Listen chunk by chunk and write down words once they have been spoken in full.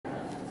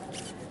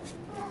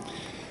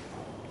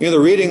You know, the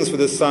readings for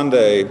this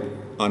Sunday,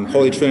 on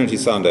Holy Trinity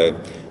Sunday,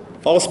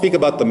 all speak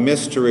about the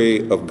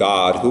mystery of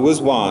God, who is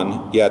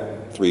one,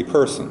 yet three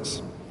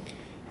persons.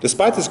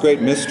 Despite this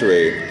great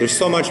mystery, there's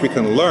so much we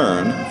can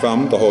learn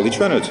from the Holy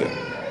Trinity.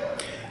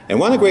 And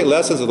one of the great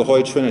lessons of the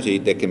Holy Trinity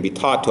that can be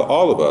taught to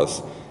all of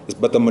us,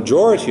 but the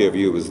majority of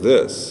you, is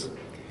this.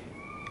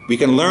 We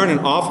can learn an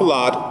awful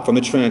lot from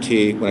the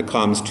Trinity when it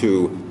comes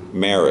to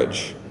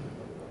marriage.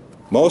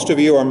 Most of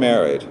you are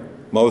married.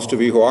 Most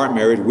of you who aren't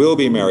married will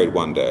be married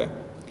one day.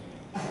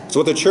 So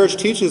what the Church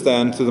teaches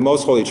then through the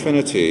Most Holy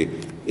Trinity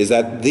is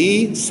that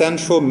the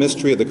central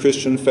mystery of the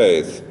Christian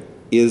faith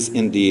is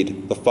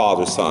indeed the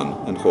Father,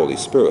 Son, and Holy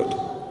Spirit.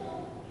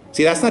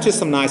 See, that's not just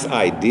some nice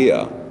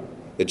idea.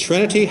 The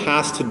Trinity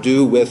has to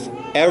do with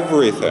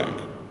everything.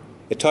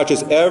 It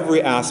touches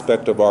every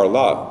aspect of our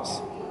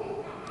lives.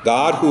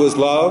 God, who is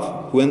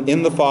love, who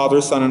in the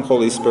Father, Son, and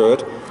Holy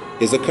Spirit,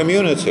 is a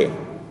community.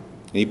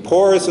 And He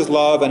pours His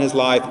love and His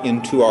life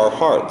into our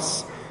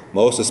hearts,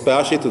 most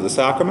especially through the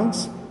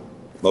sacraments,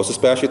 most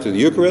especially through the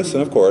Eucharist,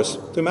 and of course,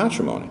 through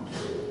matrimony.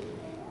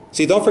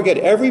 See, don't forget,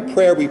 every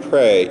prayer we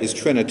pray is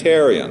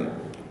Trinitarian.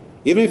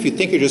 Even if you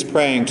think you're just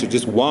praying to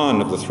just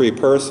one of the three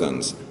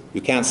persons,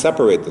 you can't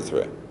separate the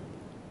three.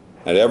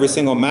 At every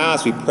single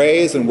Mass, we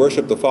praise and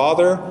worship the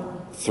Father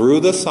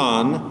through the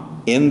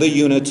Son in the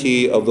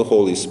unity of the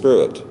Holy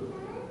Spirit.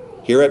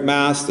 Here at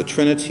Mass, the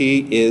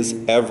Trinity is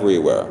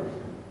everywhere.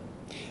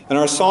 And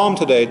our psalm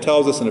today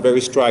tells us in a very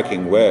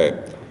striking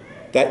way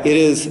that it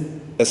is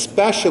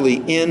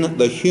especially in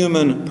the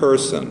human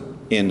person,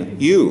 in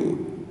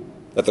you,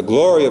 that the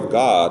glory of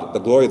God, the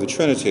glory of the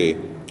Trinity,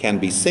 can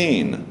be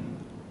seen.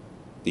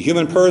 The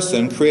human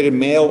person, created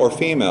male or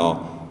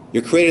female,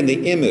 you're created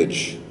in the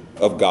image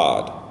of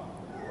God.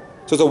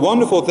 So it's a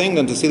wonderful thing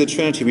then to see the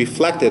Trinity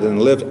reflected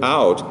and lived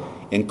out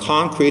in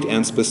concrete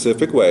and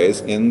specific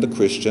ways in the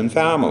Christian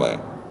family.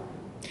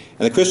 And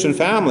the Christian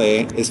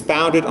family is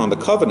founded on the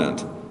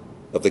covenant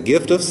of the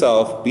gift of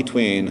self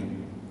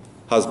between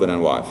husband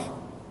and wife.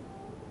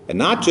 And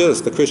not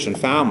just the Christian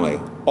family,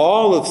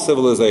 all of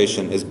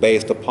civilization is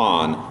based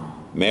upon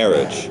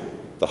marriage,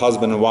 the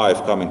husband and wife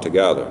coming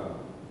together.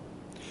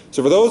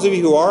 So for those of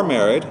you who are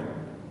married,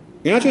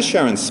 you're not just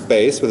sharing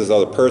space with this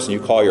other person you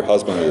call your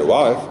husband or your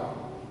wife,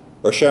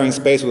 or sharing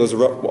space with those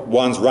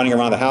ones running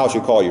around the house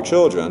you call your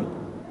children.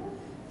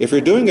 If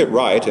you're doing it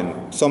right,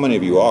 and so many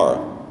of you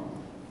are,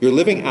 you're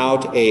living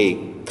out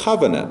a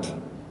covenant,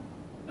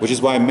 which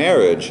is why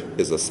marriage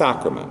is a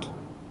sacrament.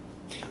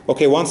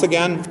 Okay, once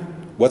again,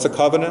 what's a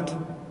covenant?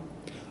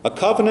 A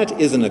covenant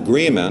is an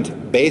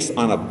agreement based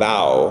on a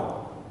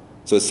vow.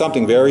 So it's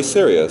something very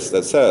serious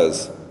that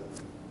says,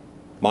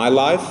 my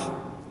life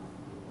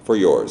for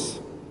yours.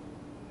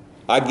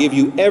 I give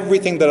you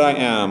everything that I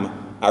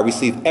am. I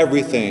receive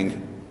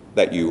everything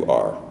that you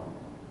are.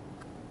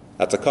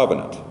 That's a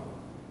covenant.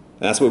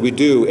 And that's what we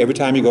do every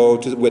time you go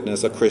to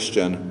witness a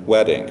Christian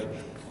wedding.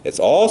 It's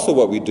also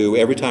what we do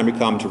every time you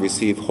come to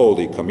receive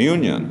Holy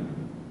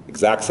Communion.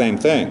 Exact same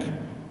thing.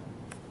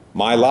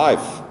 My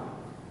life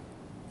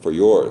for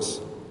yours.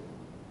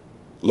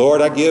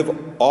 Lord, I give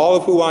all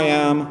of who I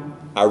am.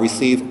 I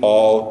receive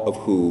all of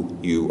who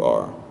you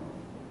are.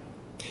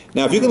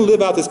 Now, if you can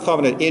live out this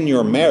covenant in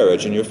your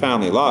marriage, in your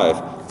family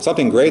life,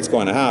 something great's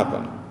going to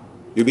happen.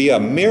 You'll be a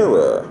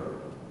mirror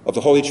of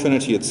the Holy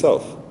Trinity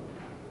itself.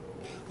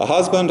 A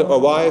husband or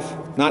wife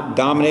not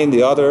dominating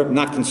the other,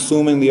 not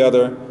consuming the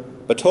other,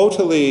 but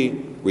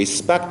totally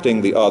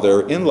respecting the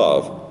other in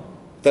love,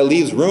 that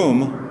leaves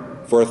room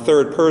for a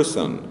third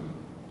person,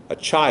 a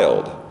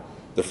child,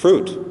 the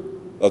fruit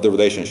of the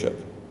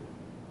relationship.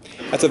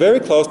 That's a very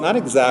close, not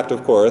exact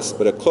of course,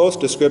 but a close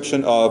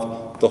description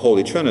of the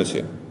Holy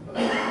Trinity.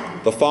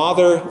 The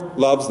Father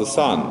loves the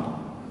Son.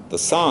 The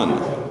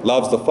Son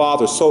loves the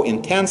Father so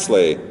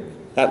intensely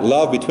that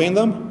love between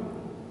them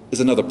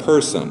is another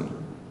person,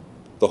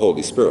 the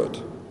Holy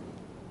Spirit.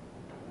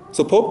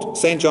 So Pope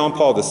St. John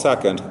Paul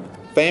II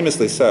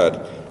famously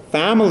said,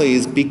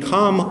 families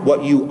become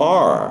what you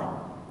are.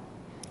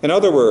 In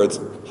other words,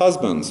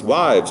 husbands,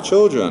 wives,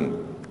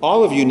 children,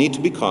 all of you need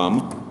to become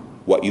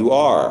what you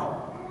are.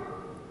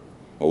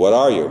 Well, what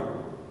are you?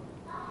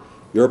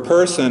 You're a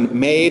person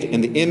made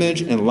in the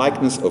image and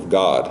likeness of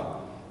God,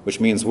 which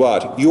means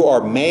what? You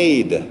are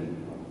made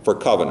for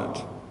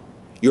covenant.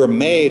 You are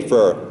made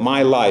for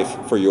my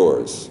life for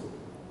yours.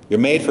 You're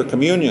made for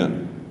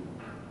communion.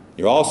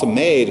 You're also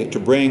made to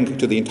bring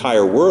to the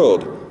entire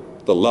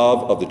world the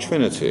love of the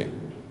Trinity.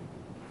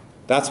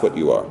 That's what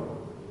you are.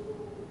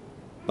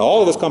 Now,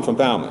 all of us come from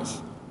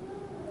families.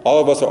 All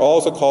of us are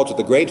also called to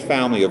the great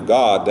family of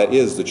God that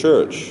is the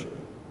Church,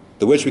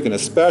 to which we can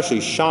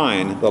especially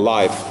shine the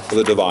life of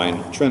the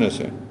divine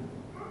Trinity.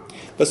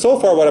 But so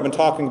far what I've been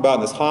talking about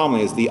in this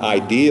homily is the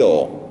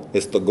ideal,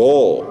 it's the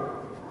goal,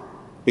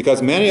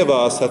 because many of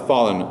us have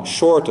fallen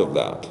short of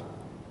that.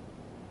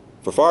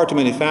 For far too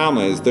many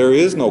families, there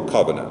is no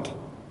covenant,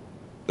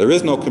 there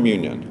is no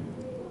communion.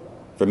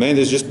 For many,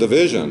 there's just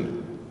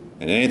division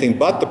and anything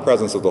but the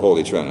presence of the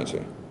Holy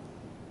Trinity.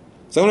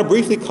 So I want to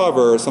briefly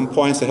cover some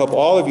points to help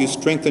all of you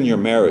strengthen your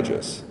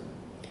marriages.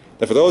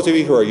 that for those of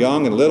you who are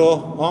young and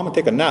little, oh, I'm going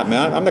to take a nap,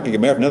 man. I'm not going to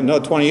get married for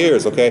another 20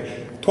 years,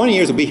 okay? 20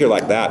 years will be here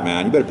like that,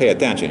 man. You better pay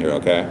attention here,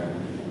 okay?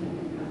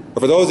 Or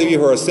for those of you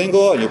who are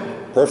single and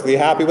you're perfectly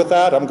happy with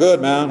that, I'm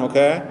good, man,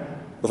 okay?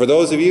 Or for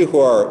those of you who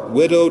are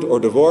widowed or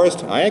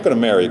divorced, I ain't going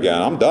to marry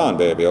again. I'm done,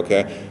 baby,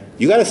 okay?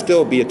 You got to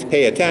still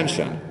pay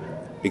attention,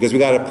 because we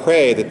got to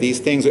pray that these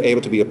things are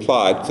able to be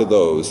applied to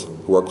those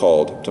who are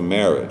called to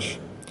marriage.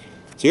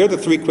 So here are the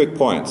 3 quick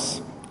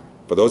points.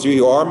 For those of you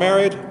who are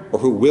married or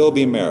who will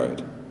be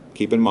married,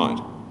 keep in mind.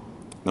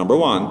 Number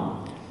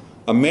 1,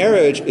 a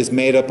marriage is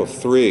made up of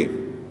 3.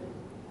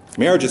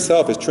 Marriage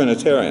itself is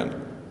Trinitarian.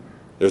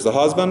 There's the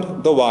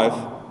husband, the wife,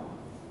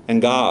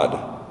 and God.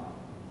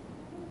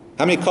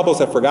 How many couples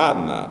have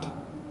forgotten that?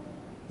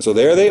 So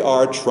there they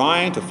are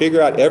trying to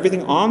figure out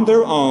everything on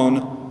their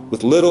own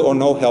with little or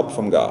no help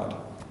from God.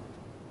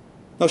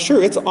 Now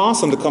sure, it's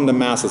awesome to come to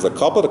Mass as a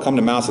couple, to come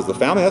to Mass as a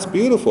family. That's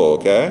beautiful,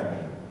 okay?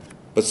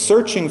 But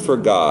searching for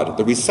God,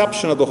 the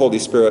reception of the Holy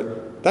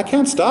Spirit, that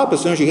can't stop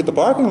as soon as you hit the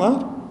parking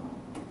lot.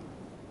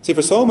 See,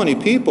 for so many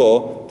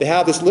people, they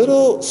have this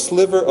little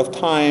sliver of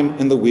time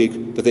in the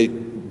week that they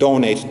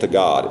donate to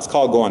God. It's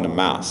called going to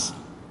Mass.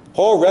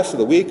 Whole rest of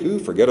the week,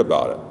 forget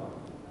about it.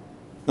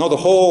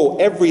 No,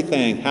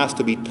 everything has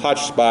to be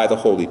touched by the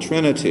Holy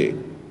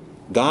Trinity.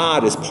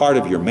 God is part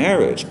of your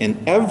marriage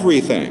in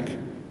everything.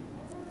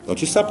 Don't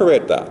you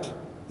separate that.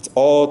 It's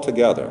all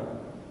together.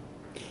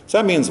 So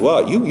that means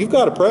what? You've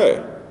got to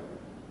pray.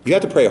 You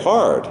have to pray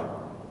hard.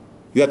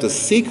 You have to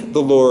seek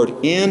the Lord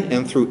in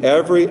and through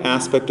every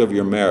aspect of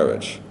your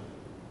marriage.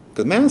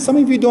 Because, man, some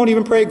of you don't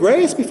even pray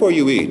grace before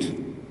you eat.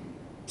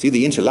 See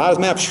the enchiladas,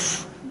 man?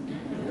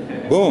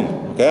 Boom,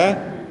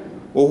 okay?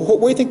 Well,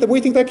 where do you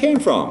think that came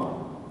from?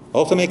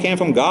 Ultimately, it came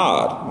from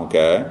God,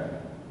 okay?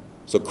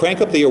 So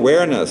crank up the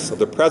awareness of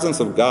the presence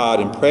of God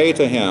and pray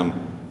to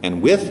Him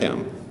and with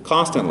Him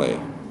constantly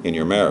in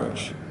your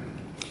marriage.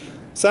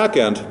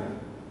 Second,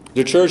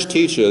 the Church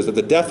teaches that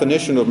the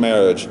definition of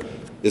marriage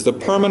is the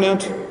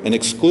permanent and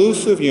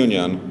exclusive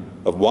union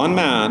of one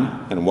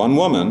man and one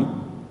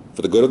woman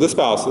for the good of the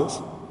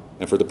spouses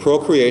and for the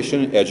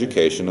procreation and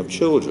education of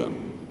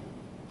children.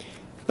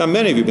 Now,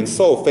 many of you have been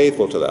so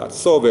faithful to that,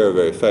 so very,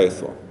 very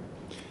faithful.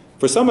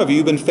 For some of you,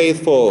 you've been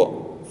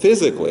faithful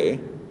physically.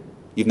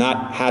 You've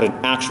not had an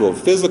actual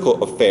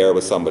physical affair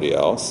with somebody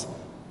else,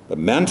 but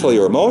mentally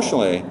or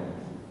emotionally,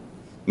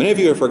 many of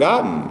you have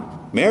forgotten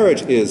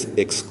marriage is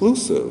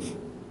exclusive,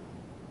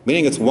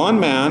 meaning it's one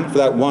man for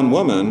that one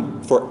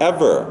woman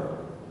forever.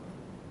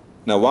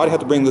 Now, why do you have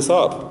to bring this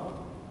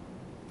up?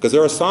 Because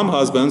there are some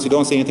husbands who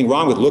don't see anything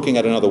wrong with looking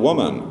at another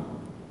woman,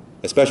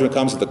 especially when it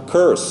comes to the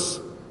curse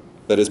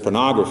that is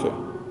pornography.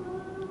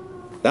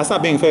 That's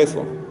not being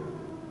faithful.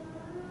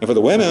 And for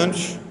the women,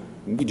 it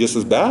would be just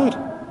as bad.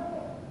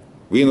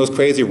 Reading those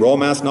crazy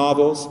romance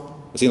novels,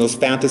 seeing those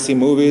fantasy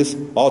movies,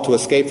 all to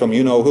escape from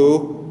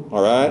you-know-who,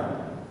 all right?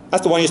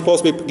 That's the one you're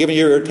supposed to be giving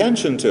your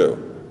attention to.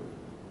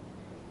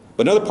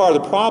 But another part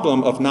of the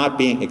problem of not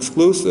being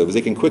exclusive is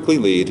it can quickly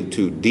lead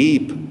to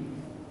deep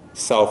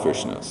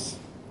selfishness.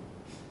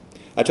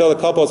 I tell the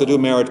couples I do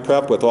marriage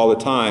prep with all the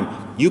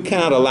time, you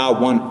cannot allow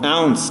 1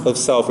 ounce of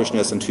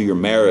selfishness into your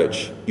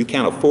marriage. You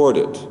can't afford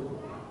it.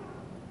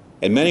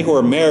 And many who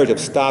are married have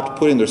stopped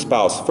putting their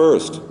spouse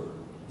first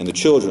and the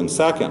children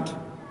second.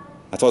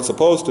 That's what it's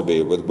supposed to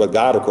be, with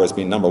God, of course,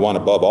 being number 1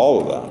 above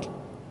all of that.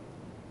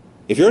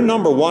 If you're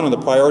number 1 on the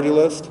priority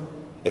list,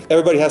 if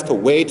everybody has to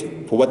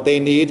wait for what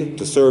they need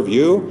to serve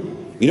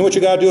you, you know what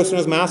you got to do as soon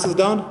as Mass is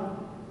done?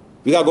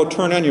 You got to go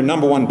turn in your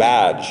number 1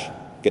 badge,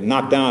 get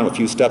knocked down a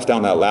few steps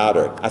down that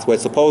ladder. That's what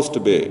it's supposed to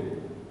be.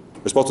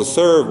 We're supposed to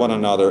serve one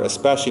another,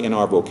 especially in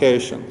our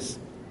vocations.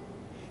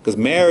 Because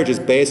marriage is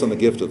based on the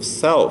gift of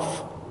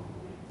self,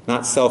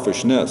 not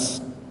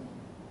selfishness.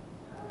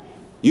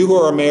 You who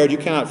are married, you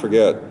cannot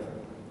forget,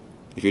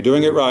 if you're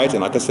doing it right,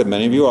 and like I said,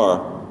 many of you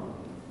are,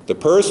 the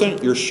person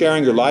you're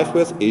sharing your life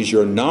with is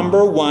your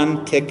number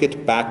 1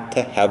 ticket back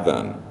to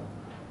heaven.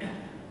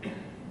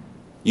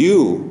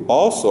 You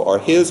also are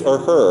his or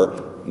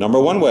her number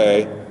 1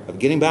 way of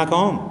getting back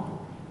home.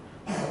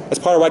 That's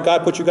part of why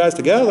God put you guys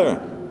together.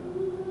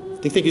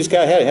 Do you think you just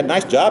got had a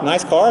nice job,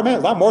 nice car? Man,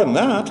 a lot more than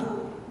that.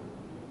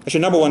 That's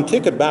your number 1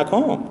 ticket back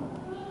home.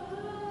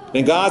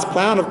 In God's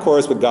plan, of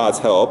course, with God's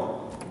help,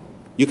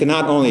 you can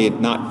not only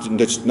not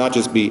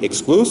just be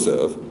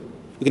exclusive,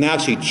 you can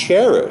actually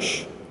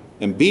cherish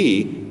and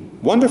be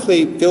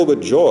wonderfully filled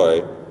with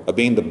joy of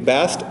being the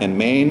best and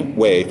main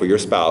way for your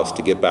spouse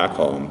to get back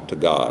home to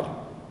God.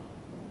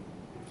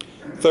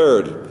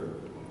 Third,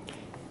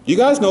 you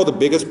guys know the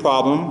biggest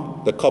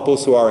problem that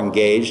couples who are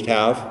engaged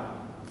have?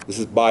 This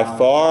is by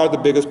far the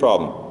biggest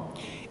problem.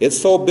 It's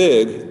so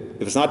big,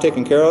 if it's not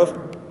taken care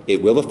of,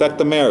 it will affect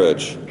the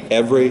marriage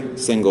every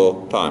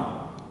single time.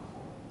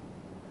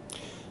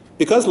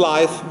 Because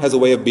life has a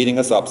way of beating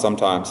us up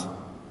sometimes,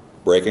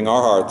 breaking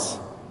our hearts,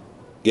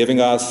 giving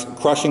us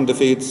crushing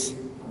defeats,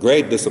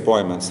 great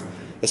disappointments,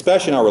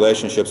 especially in our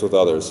relationships with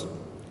others.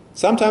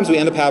 Sometimes we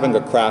end up having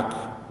a crack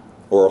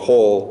or a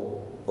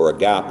hole or a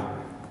gap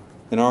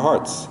in our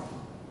hearts.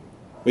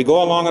 We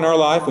go along in our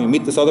life and we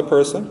meet this other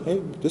person.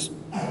 Hey, just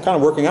kind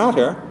of working out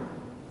here.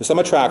 There's some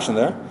attraction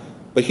there.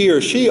 But he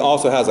or she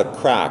also has a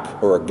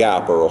crack or a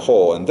gap or a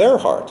hole in their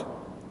heart.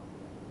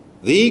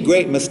 The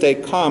great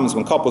mistake comes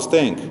when couples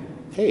think,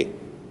 hey,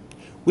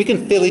 we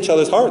can fill each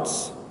other's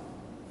hearts.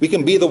 We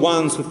can be the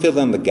ones who fill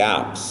in the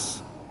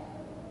gaps.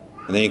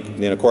 And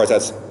then of course,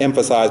 that's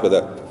emphasized by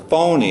the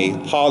phony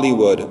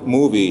Hollywood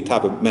movie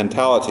type of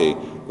mentality,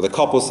 where the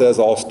couple says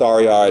all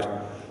starry-eyed,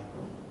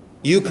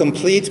 you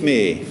complete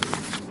me.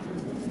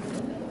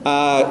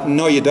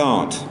 No, you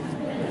don't.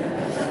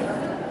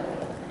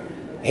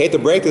 I hate to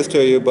break this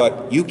to you,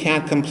 but you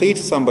can't complete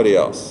somebody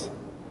else.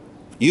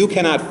 You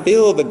cannot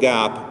fill the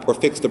gap or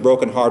fix the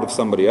broken heart of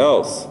somebody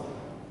else.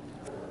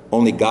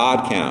 Only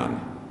God can.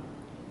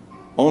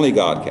 Only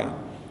God can.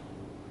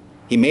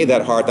 He made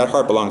that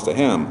heart belongs to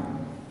Him.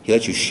 He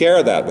lets you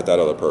share that with that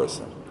other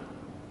person.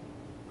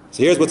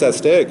 So here's what's at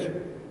stake.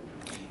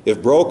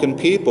 If broken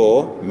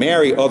people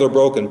marry other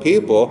broken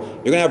people,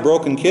 you're going to have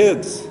broken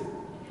kids.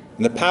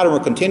 And the pattern will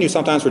continue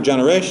sometimes for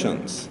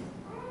generations.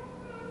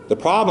 The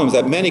problem is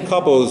that many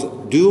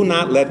couples do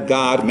not let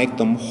God make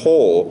them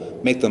whole,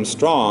 make them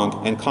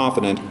strong and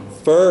confident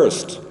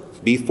first,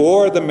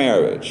 before the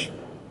marriage.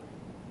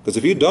 Because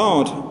if you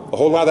don't, a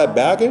whole lot of that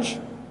baggage,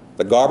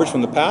 the garbage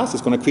from the past,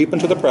 is going to creep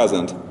into the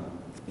present,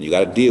 and you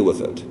got to deal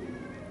with it.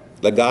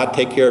 Let God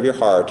take care of your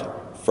heart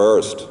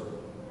first.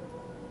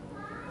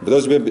 For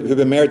those who've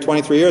been married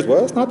 23 years,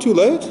 well, it's not too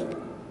late.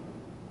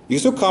 You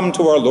still come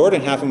to our Lord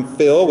and have Him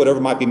fill whatever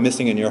might be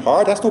missing in your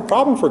heart. That's no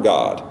problem for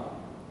God.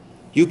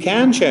 You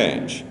can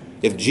change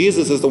if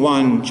Jesus is the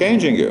one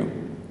changing you.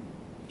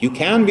 You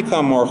can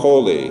become more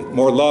holy,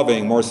 more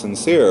loving, more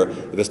sincere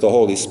if it's the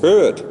Holy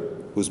Spirit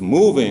who's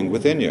moving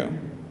within you.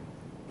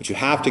 But you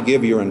have to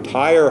give your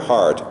entire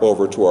heart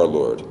over to our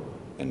Lord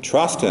and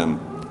trust Him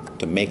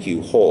to make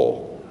you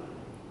whole.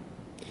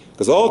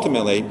 Because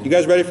ultimately, you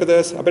guys ready for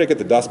this? I better get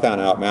the dustpan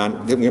out, man.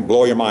 I'm going to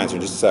blow your minds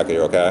in just a second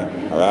here,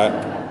 okay? All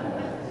right?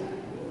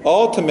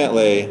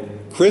 Ultimately,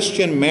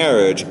 Christian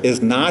marriage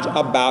is not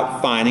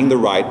about finding the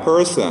right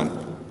person.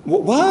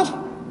 What?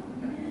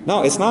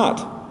 No, it's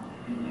not.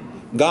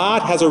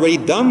 God has already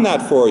done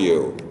that for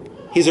you.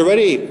 He's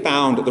already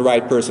found the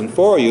right person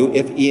for you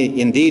if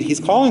indeed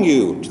He's calling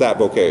you to that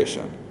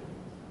vocation.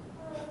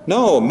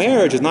 No,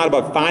 marriage is not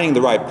about finding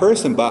the right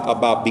person, but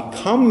about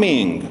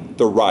becoming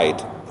the right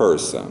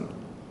person.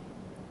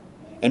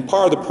 And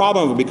part of the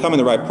problem of becoming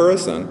the right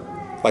person,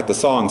 like the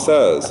song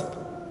says,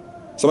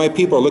 so many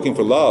people are looking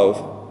for love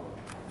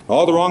in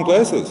all the wrong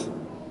places.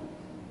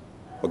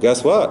 Well,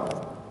 guess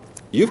what?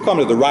 You've come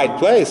to the right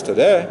place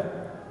today.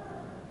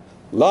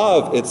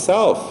 Love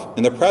itself,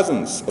 in the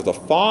presence of the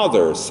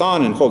Father,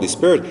 Son, and Holy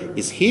Spirit,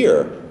 is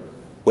here,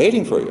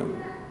 waiting for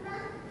you.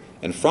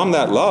 And from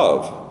that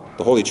love,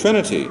 the Holy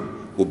Trinity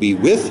will be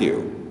with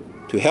you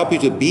to help you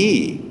to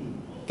be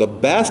the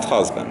best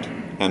husband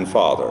and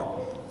father,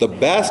 the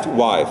best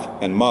wife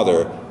and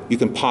mother you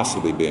can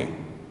possibly be.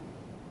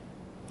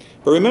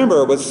 But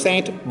remember what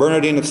Saint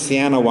Bernardine of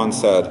Siena once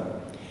said,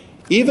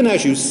 even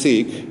as you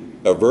seek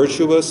a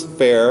virtuous,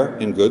 fair,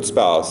 and good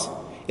spouse,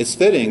 it's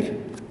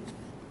fitting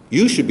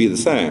you should be the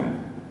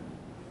same.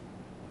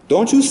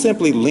 Don't you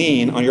simply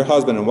lean on your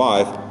husband and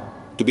wife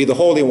to be the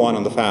holy one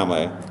in the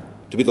family,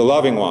 to be the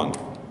loving one.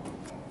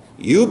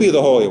 You be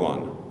the holy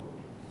one.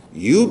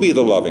 You be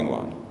the loving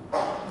one.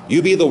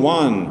 You be the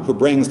one who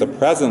brings the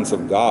presence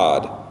of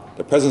God,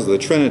 the presence of the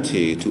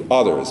Trinity to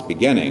others,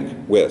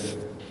 beginning with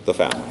the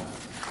family.